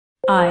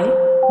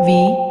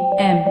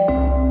IVM.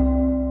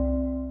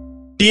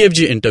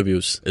 TFG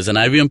Interviews is an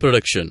IVM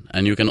production,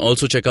 and you can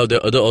also check out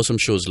their other awesome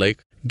shows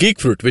like Geek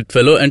Fruit with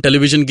fellow and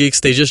television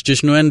geeks Tejas,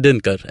 Jishnu and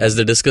Dinkar as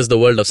they discuss the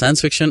world of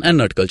science fiction and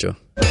nerd culture.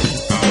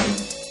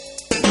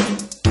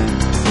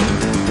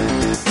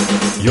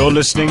 You're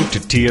listening to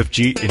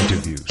TFG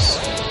Interviews.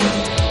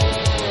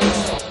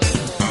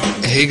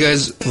 Hey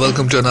guys,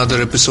 welcome to another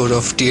episode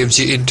of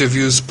TFG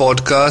Interviews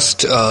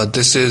podcast.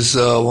 This is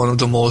one of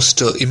the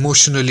most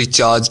emotionally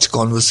charged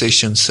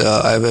conversations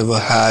I've ever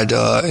had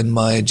in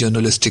my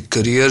journalistic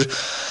career.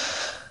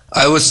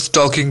 I was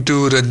talking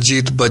to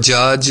Ranjit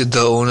Bajaj,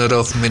 the owner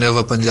of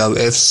Minerva Punjab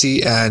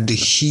FC, and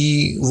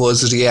he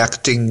was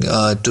reacting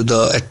to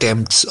the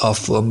attempts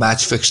of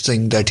match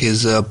fixing that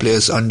his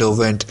players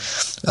underwent.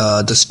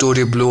 The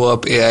story blew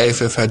up.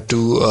 AIFF had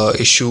to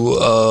issue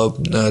a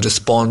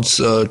response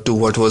to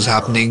what was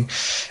happening,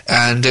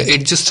 and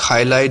it just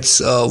highlights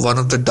one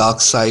of the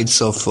dark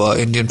sides of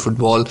Indian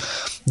football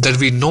that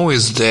we know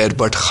is there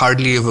but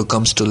hardly ever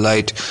comes to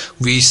light.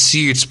 We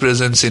see its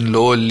presence in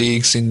lower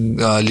leagues, in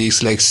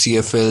leagues like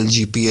CFL,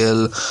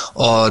 GPL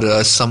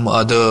or some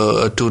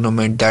other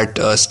tournament that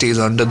stays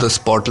under the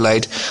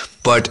spotlight.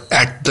 But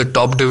at the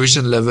top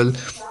division level,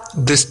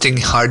 this thing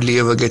hardly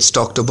ever gets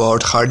talked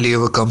about, hardly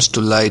ever comes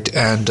to light,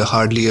 and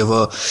hardly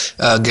ever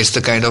gets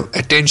the kind of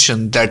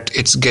attention that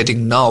it's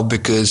getting now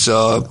because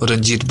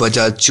Ranjit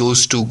Bajaj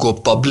chose to go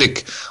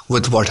public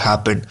with what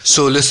happened.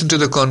 So listen to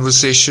the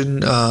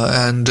conversation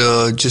and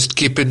just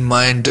keep in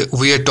mind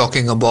we are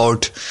talking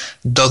about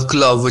the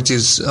club which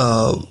is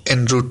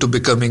en route to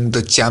becoming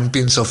the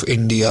champions of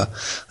India.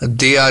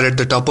 They are at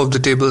the top of the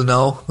table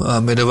now,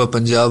 Minerva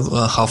Punjab,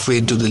 halfway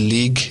into the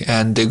league,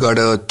 and they got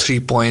a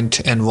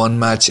 3-point and 1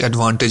 match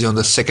advantage on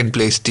the second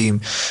place team.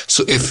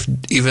 So if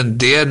even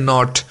they are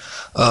not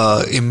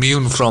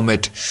immune from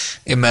it,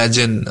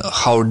 imagine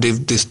how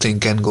deep this thing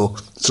can go.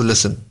 So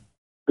listen.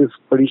 This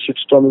pretty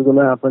shitstorm is going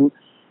to happen.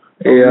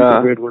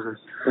 Yeah.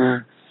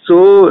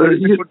 So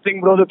the good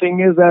thing, bro. The thing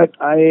is that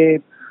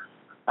I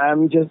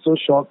am just so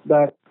shocked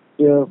that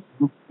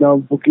now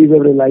bookies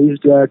have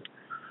realized that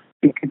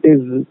cricket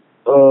is,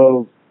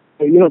 the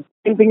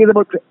same thing is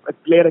about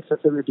player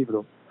accessibility,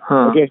 bro.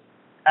 Okay.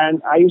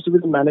 And I used to be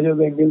the manager of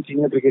the Indian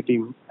senior cricket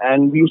team,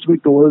 and we used to be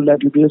told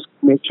that you just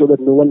make sure that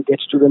no one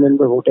gets to them in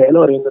the hotel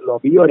or in the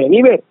lobby or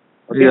anywhere.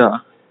 Okay? Yeah.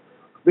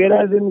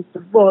 Whereas in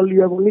football,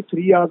 you have only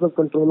 3 hours of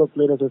control of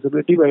player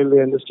accessibility while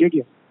they're in the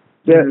stadium.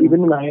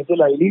 Even in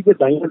ISL, I-League, the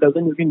dime a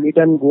dozen, you can meet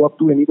and go up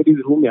to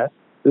anybody's room, yeah.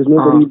 There's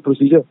no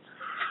procedure.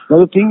 Now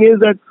the thing is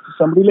that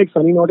somebody like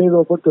Sunny Node is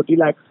offered 30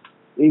 lakhs,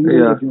 he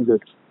will refuse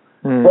it.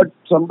 But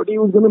somebody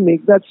who's going to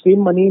make that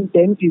same money in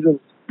 10 seasons,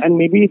 and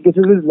maybe this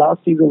is his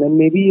last season, and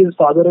maybe his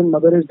father and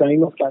mother is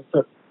dying of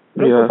cancer.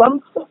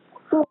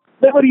 So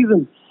whatever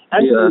reason.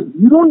 And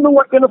you don't know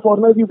what kind of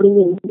foreigners you bring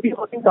in. Maybe a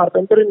fucking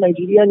carpenter in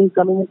Nigeria and he's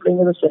coming and playing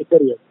as a striker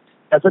here.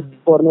 That's a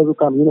foreigners who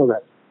come, you know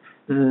that.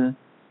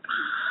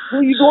 So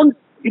you don't,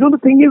 the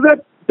thing is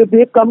that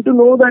they've come to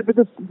know that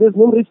because there's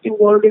no risk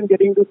involved in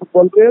getting the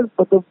football players,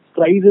 but the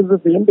price is the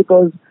same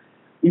because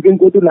you can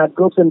go to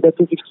Ladbrokes and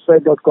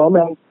bet365.com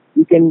and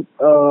you can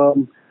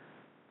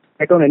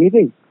bet on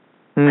anything.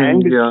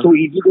 And it's so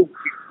easy to,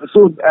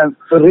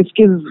 the risk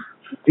is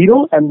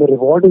zero and the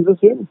reward is the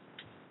same.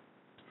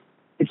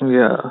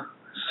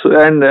 So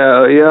and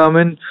I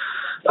mean,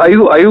 are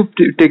you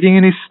taking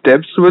any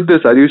steps with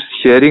this? Are you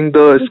sharing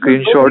the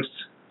screenshots?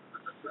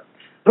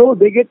 Bro,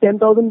 they get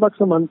 $10,000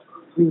 a month,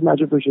 these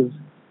match officials.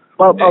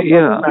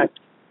 Match.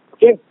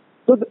 Okay.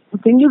 So the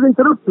thing is,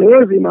 instead of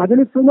players, imagine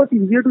it's so much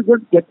easier to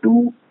just get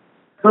to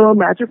the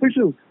match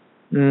officials.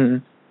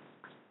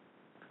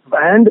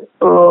 And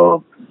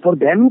for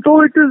them,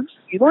 though, it is,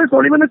 it's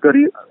not even a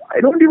career. I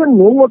don't even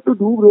know what to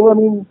do, bro. I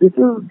mean, this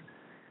is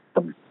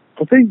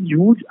such a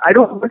huge, I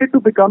don't want it to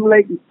become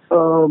like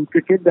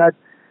cricket that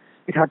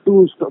it had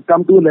to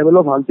come to a level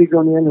of Hansi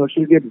Crony and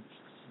Herschel Gibbs.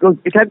 Because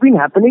it had been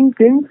happening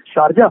since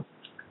Sharjah.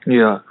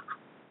 Yeah.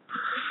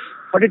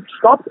 But it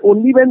stopped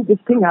only when this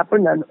thing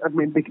happened, and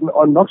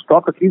or not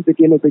stopped, at least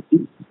became a big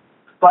deal.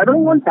 So I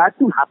don't want that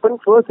to happen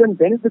first and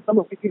then it become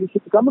a big deal. It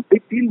should become a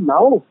big deal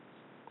now.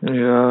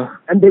 Yeah.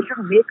 And they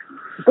should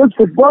because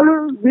football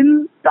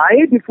will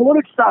die before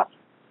it starts.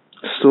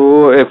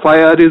 So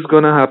FIR is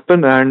gonna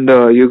happen and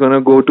you're gonna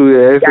go to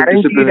AIF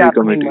disciplinary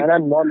committee. Man,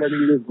 I'm not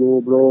letting this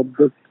go, bro.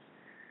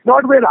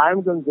 Not where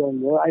I'm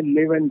concerned, bro. I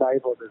live and die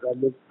for this.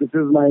 This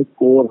is my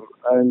core.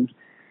 And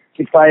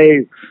if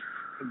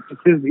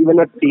this is even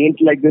a taint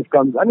like this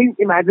comes, I mean,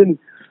 imagine,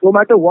 no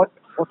matter what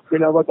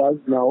Minerva does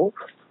now,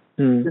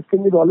 this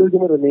thing is always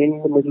going to remain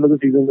in the middle of the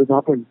season. This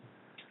happened.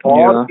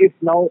 Or if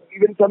now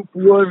even some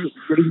poor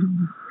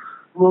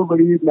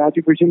match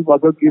official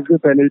bugger gives a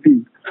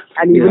penalty,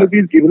 and even if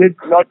he's given it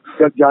not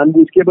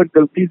janbujke but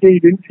galti se he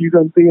didn't see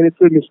something and it's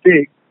a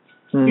mistake,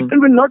 people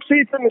will not say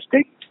it's a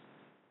mistake.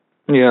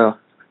 Yeah.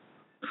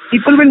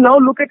 People will now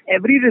look at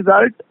every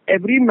result,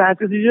 every match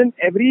decision,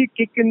 every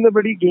kick in the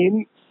bloody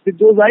game with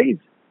those eyes.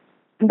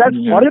 And that's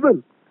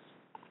horrible.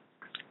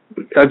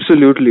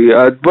 Absolutely.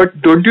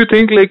 But don't you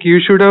think like you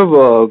should have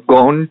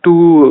gone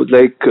to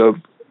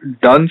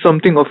done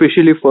something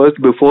officially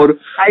first before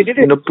I did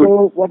you it. know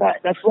So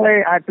that's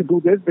why I had to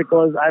do this,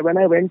 because when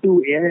I went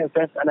to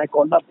AIFF and I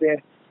called up their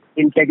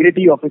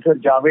integrity officer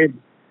Javed.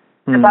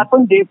 It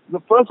happened the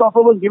first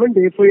offer was given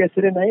day before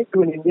yesterday night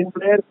to an Indian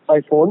player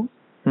by phone.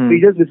 We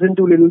just listened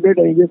to a little bit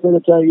and he just said,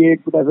 "Acha, ye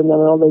 2000 and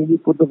all." He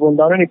put the phone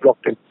down and he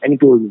blocked it and he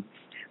told me.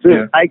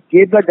 So I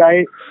gave the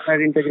guy, that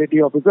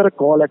integrity officer, a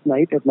call at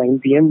night at 9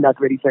 p.m. that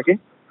very second.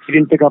 He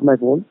didn't pick up my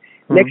phone.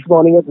 Next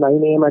morning at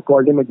 9 a.m. I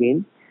called him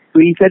again. So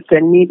he said,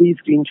 "Send me these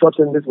screenshots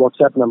in this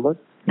WhatsApp number."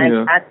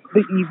 And at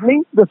the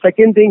evening, the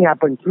second thing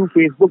happened through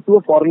Facebook to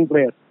a foreign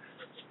player.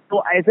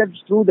 So I said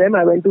through them,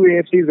 I went to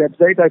AFC's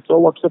website, I saw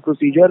what's the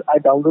procedure, I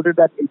downloaded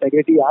that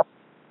integrity app,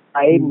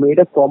 I made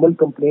a formal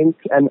complaint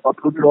and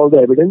uploaded all the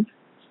evidence,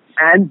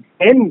 and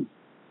then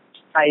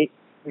I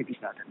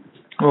started.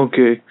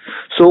 Okay.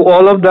 So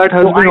all of that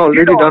has been I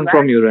already done that,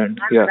 from your end.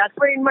 And Yeah. that's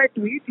why in my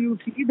tweet you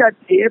see that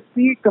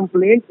AFC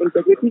complaint,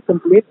 integrity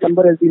complaint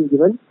number has been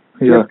given.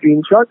 Yeah. A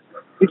screenshot,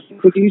 which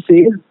basically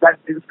says that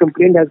this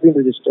complaint has been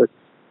registered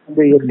in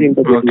the AFC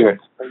integrity. Okay.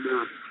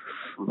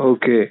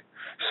 Okay.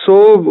 So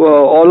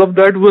all of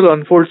that will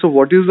unfold. So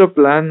what is the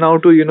plan now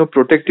to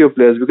protect your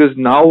players? Because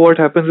now what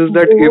happens is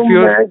that if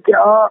you're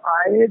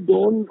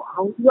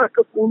how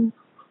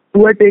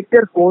do I take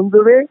their phones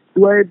away?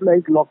 Do I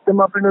lock them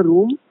up in a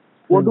room?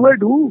 What do I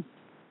do?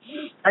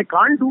 I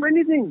can't do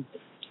anything.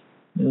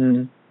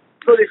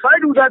 So if I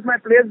do that, my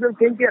players will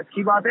think,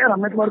 "Achhi baat hai,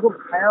 humne tumhare ko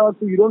khaya aur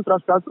you don't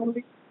trust us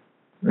only."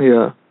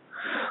 Yeah.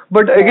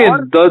 But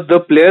again, the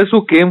players who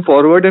came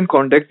forward and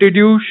contacted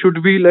you should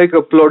be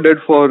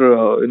applauded for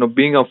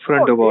being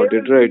upfront about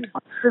it, right?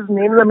 His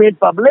names are made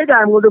public.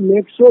 I'm going to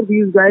make sure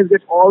these guys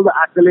get all the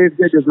accolades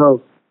they deserve.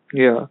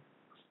 Yeah.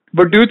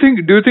 But do you think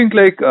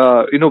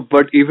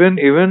but even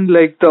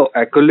like the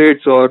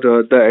accolades or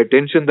the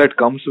attention that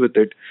comes with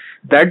it,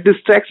 that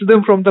distracts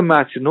them from the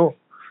match,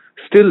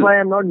 Still. That's why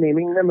I'm not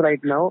naming them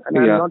right now, and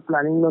I'm not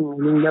planning on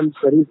naming them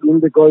very soon,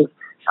 because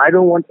I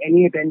don't want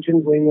any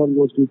attention going on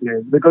those two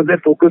players, because their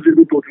focus will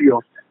be totally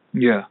off.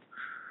 Yeah.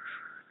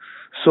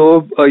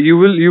 So you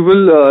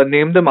will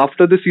name them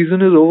after the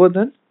season is over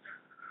then?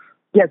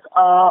 Yes.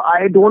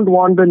 I don't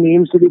want the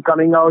names to be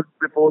coming out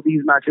before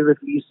these matches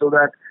at least, so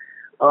that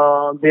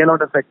they are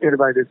not affected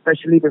by this,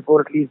 especially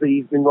before at least the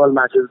East Bengal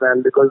matches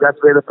then, because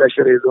that's where the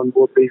pressure is on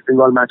both the East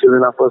Bengal matches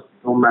and our first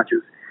home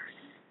matches.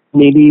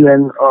 Maybe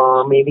when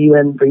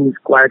things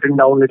quieten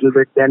down a little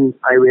bit, then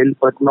I will,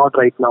 but not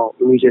right now,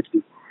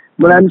 immediately.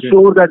 But I'm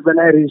sure that when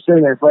I register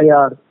an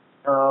FIR,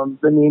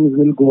 the names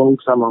will go out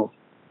somehow.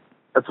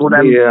 That's what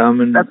I'm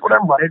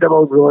worried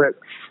about, bro.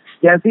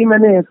 जैसे ही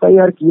मैंने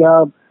FIR किया,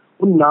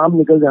 वो नाम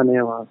निकल जाने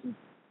हैं वहाँ से.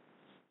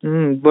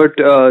 But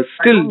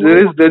still,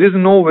 there is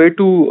no way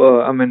to.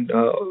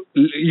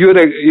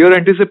 You're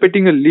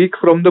anticipating a leak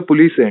from the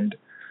police end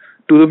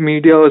to the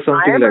media or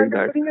something like that.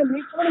 I am anticipating a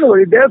leak from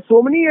the. There are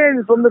so many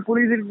from the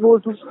police. It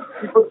goes to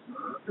people.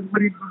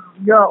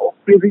 Yeah,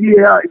 basically,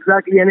 yeah,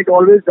 exactly, and it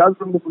always does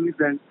from the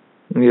police end.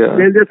 Yeah.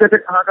 They'll just say,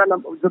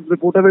 the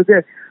reporter will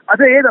say,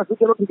 "अच्छा ये दसो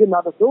चलो ठीक है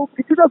ना दसो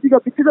किसी का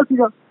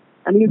सीगा,"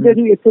 and he'll say,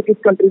 "it's a किस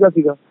country का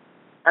सीगा,"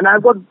 and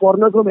I've got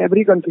foreigners from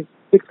every country,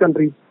 6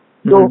 countries.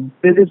 So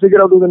they just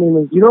figure out who the name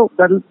is.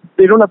 That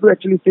they don't have to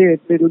actually say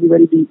it. It will be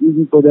very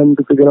easy for them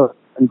to figure out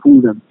and fool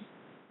them.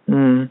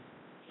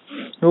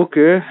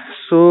 Okay,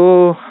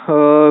 so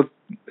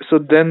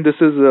then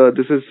this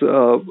is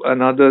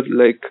another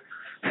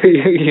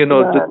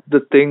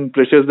the thing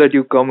pressures that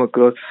you come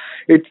across.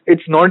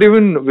 It's not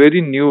even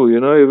very new.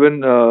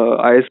 Even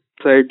IS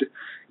side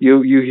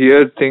you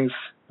hear things.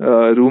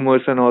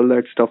 Rumors and all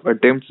that stuff,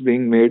 attempts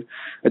being made.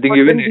 I think do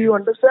you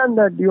understand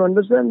that? Do you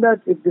understand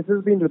that if this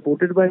has been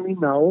reported by me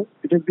now,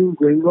 it has been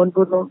going on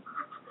for long,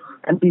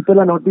 and people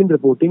are not been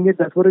reporting it?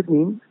 That's what it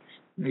means.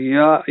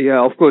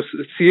 Yeah, of course.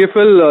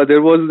 CFL,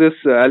 there was this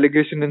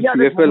allegation in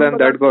CFL, and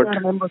that got. I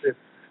remember this.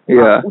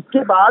 Yeah.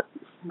 Uske baad,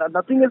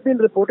 nothing has been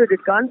reported.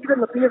 It can't be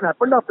that nothing has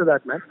happened after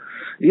that, man.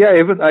 Yeah,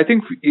 even I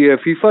think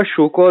FIFA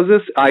show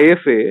causes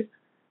IFA,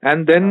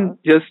 and then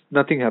just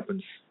nothing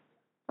happens.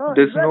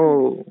 There's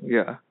no,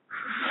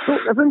 So,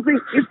 essentially,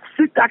 if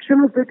strict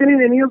action was taken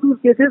in any of those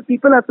cases,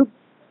 people have to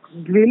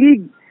really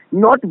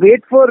not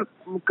wait for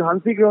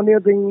Khansi Kronia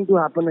thing to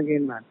happen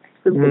again, man.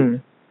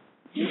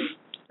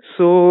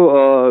 So,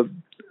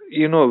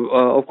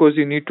 of course,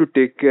 you need to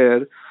take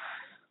care.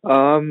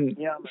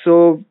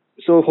 So,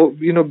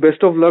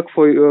 best of luck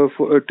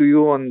to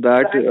you on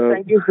that.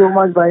 Thank you so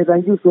much, bhai.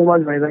 Thank you so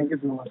much.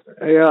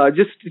 Yeah,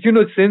 just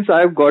since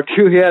I've got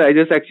you here, I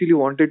just actually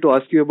wanted to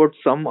ask you about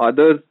some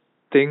other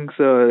things,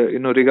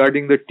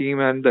 regarding the team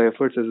and the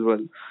efforts as well.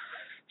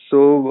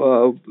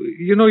 So,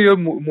 you're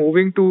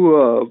moving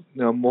to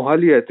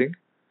Mohali, I think.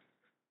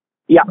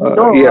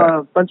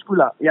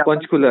 Panchkula. Yeah,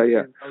 Panchkula,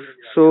 yeah.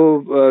 So,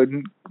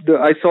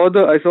 I saw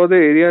the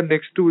area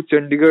next to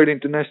Chandigarh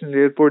International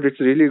Airport. It's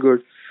really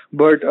good.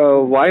 But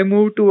why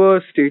move to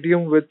a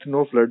stadium with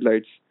no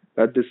floodlights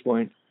at this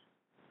point?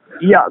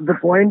 Yeah, the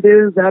point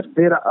is that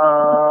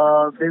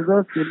there's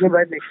a stadium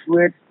right next to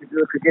it, which is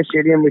a cricket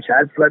stadium which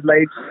has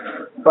floodlights,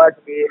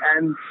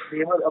 and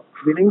they were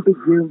willing to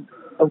give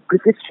a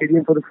cricket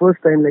stadium for the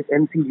first time, like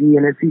MCG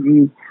and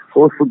SCG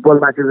host football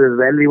matches as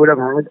well. We would have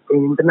had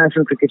an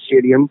international cricket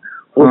stadium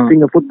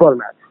hosting a football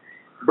match.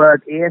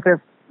 But AFF,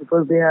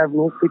 because they have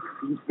no fixed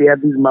seats, they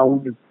have these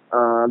mounds. This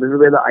is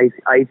where the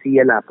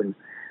ICL happens.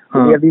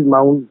 So they have these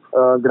mounds,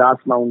 grass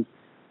mounds.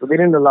 So they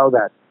didn't allow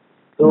that.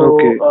 So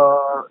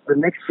the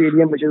next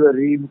stadium, which is a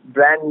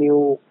brand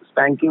new,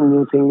 spanking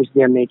new thing which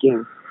they are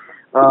making,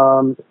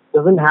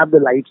 doesn't have the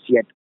lights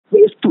yet.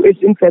 So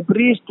it's in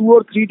February, it's 2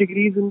 or 3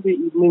 degrees in the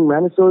evening,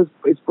 man. So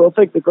it's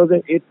perfect because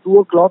at 2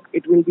 o'clock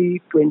it will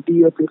be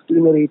 20 or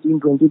 15 or 18,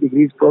 20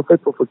 degrees,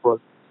 perfect for football.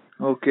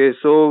 Okay,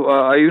 so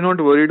are you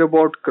not worried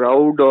about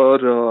crowd or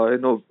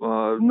No,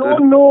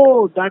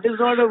 that is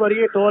not a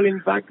worry at all. In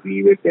fact,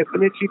 we will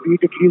definitely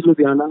beat at least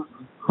Ludhiana.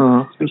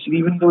 Especially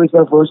even though it's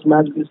our first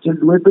match, we still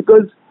do it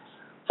because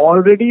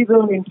already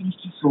the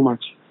interest is so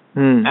much.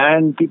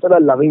 And people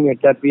are loving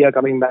it that we are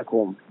coming back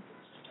home.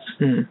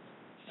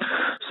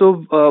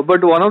 So,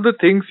 but one of the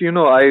things,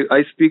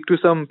 I speak to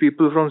some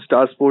people from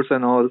Star Sports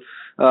and all,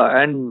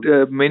 and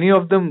many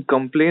of them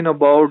complain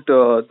about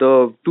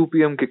the 2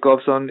 p.m.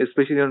 kickoffs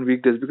especially on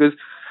weekdays, because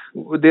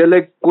they're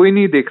like, koi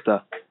nahi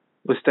dekhta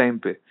us time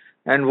pe.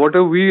 And what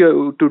are we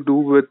to do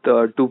with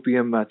 2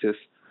 p.m. matches?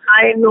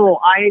 I know,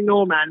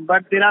 man.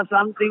 But there are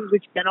some things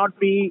which cannot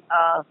be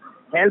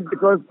helped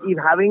because if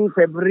having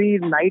February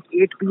night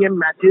 8 p.m.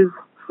 matches,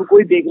 तो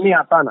कोई देखने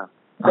आता ना.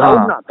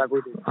 Crowd ना आता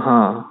कोई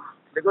देखने.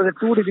 Because at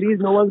 2 degrees,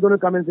 no one's going to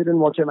come and sit and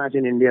watch a match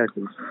in India at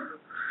least.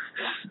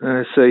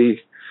 Sahi.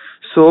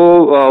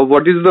 So,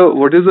 what is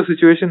the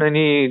situation?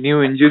 Any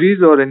new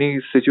injuries or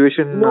any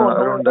situation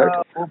around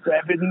that?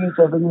 Everything is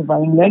perfectly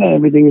fine then.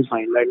 Everything is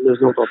fine. Like,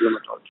 there's no problem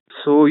at all.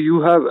 So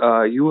you have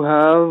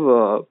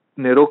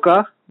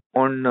Neroka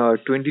on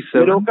 27th.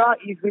 Neroka,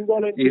 East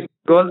Bengal,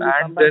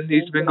 and then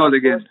East Bengal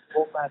again.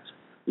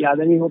 Yeah,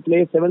 then we will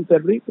play 7th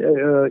February,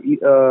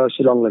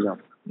 Shillong Lajam.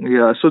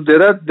 Yeah, so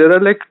there are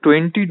like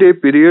 20-day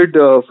period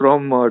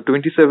from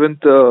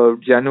 27th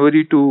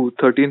January to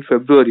 13th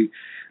February,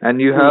 and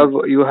you have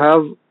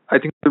I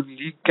think the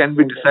league can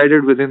be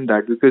decided within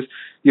that because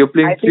you're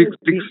playing six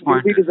points. It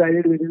will be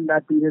decided within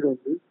that period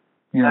only.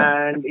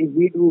 Yeah. And if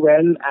we do well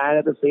and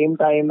at the same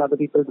time other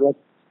people drop,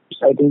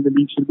 I think the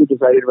league should be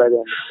decided by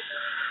then.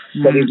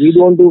 But if we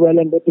don't do well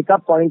and they pick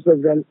up points as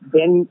well,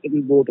 then it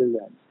will go till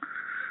then.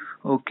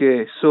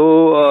 Okay,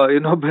 so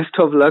best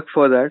of luck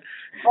for that.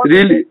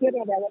 Really,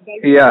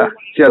 yeah.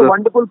 It's a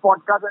wonderful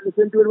podcast. I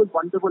listened to it. It was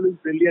wonderful. It was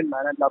brilliant,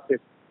 man. I loved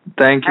it.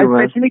 Thank you,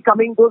 man. Especially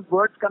those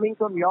words coming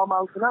from your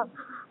mouth, na?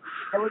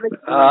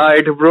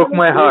 It broke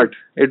my heart.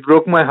 It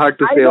broke my heart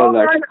to say all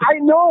that. Man, I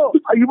know.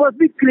 You must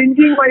be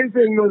cringing while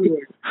saying those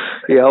words.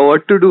 Yeah,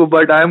 what to do?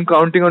 But I am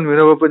counting on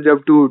Minerva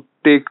Punjab to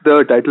take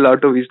the title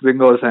out of East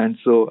Bengal's hands.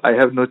 So I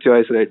have no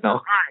choice right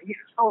now.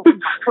 So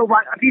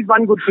at least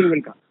one good thing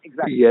will come.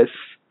 Exactly. Yes.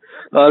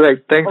 All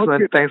right. Thanks,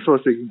 man. Thanks for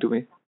speaking to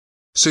me.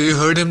 So you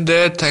heard him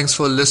there. Thanks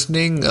for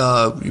listening.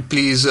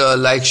 Please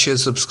like, share,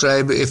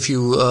 subscribe if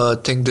you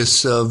think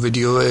this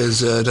video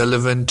is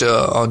relevant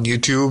on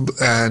YouTube.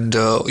 And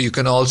you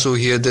can also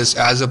hear this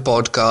as a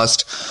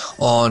podcast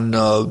on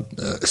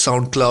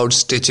SoundCloud,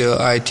 Stitcher,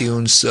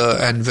 iTunes,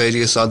 and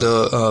various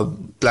other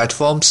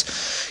platforms.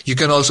 You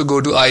can also go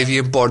to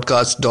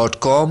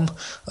ivmpodcast.com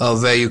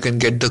where you can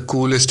get the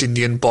coolest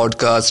Indian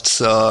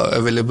podcasts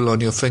available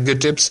on your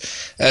fingertips,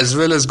 as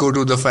well as go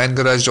to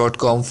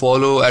thefangarage.com.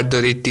 Follow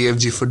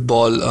 @TFG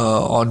Football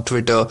on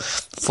Twitter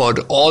for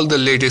all the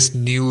latest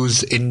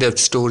news, in-depth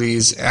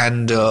stories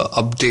and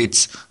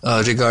updates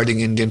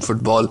regarding Indian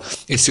football.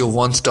 It's your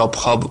one-stop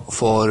hub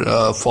for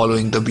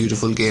following the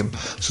beautiful game.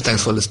 So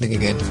thanks for listening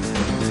again.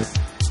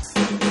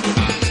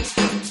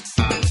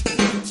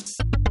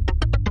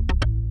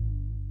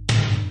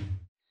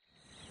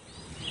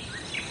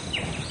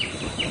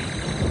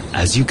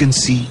 As you can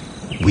see,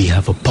 we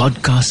have a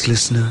podcast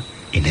listener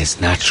in his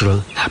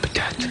natural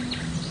habitat.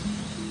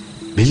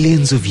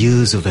 Millions of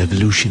years of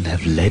evolution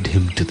have led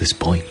him to this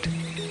point.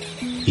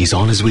 He's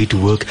on his way to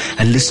work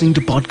and listening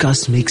to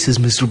podcasts makes his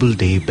miserable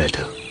day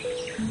better.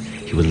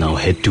 He will now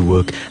head to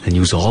work and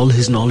use all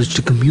his knowledge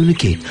to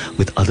communicate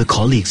with other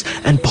colleagues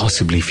and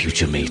possibly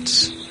future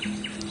mates.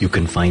 You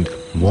can find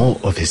more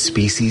of his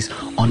species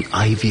on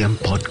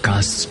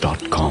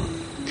ivmpodcasts.com,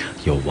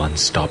 your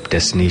one-stop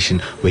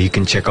destination where you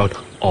can check out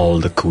all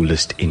the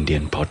coolest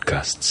Indian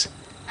podcasts.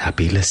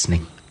 Happy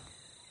listening.